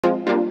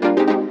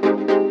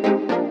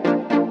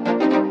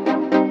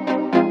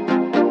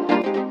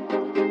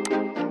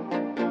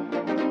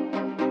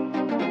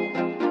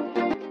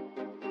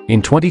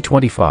In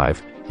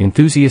 2025,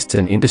 enthusiasts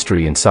and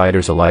industry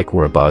insiders alike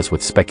were abuzz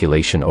with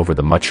speculation over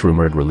the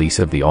much-rumored release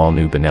of the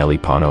all-new Benelli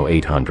PANO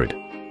 800.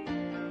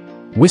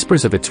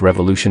 Whispers of its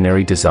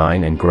revolutionary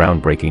design and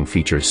groundbreaking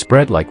features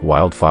spread like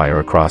wildfire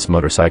across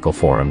motorcycle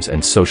forums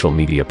and social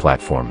media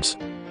platforms.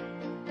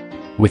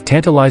 With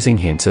tantalizing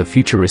hints of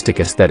futuristic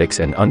aesthetics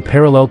and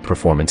unparalleled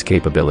performance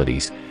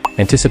capabilities,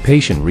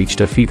 anticipation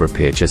reached a fever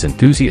pitch as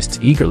enthusiasts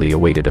eagerly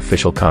awaited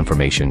official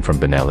confirmation from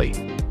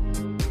Benelli.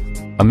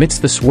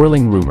 Amidst the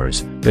swirling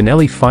rumors,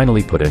 Benelli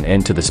finally put an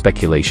end to the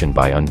speculation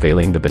by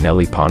unveiling the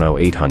Benelli PANO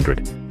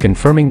 800,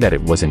 confirming that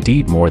it was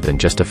indeed more than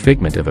just a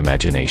figment of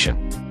imagination.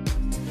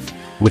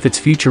 With its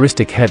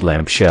futuristic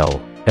headlamp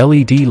shell,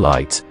 LED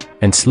lights,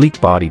 and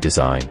sleek body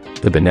design,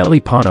 the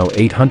Benelli PANO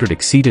 800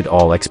 exceeded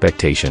all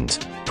expectations,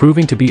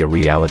 proving to be a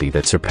reality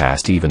that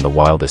surpassed even the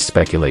wildest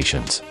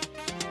speculations.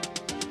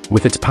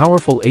 With its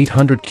powerful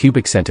 800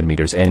 cubic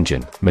centimeters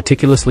engine,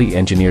 meticulously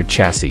engineered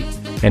chassis,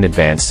 and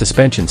advanced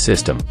suspension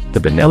system, the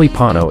Benelli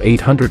PANO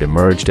 800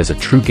 emerged as a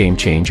true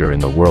game-changer in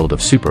the world of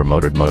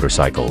supermotored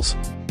motorcycles,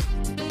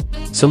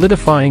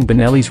 solidifying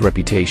Benelli's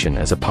reputation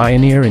as a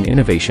pioneer in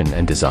innovation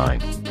and design.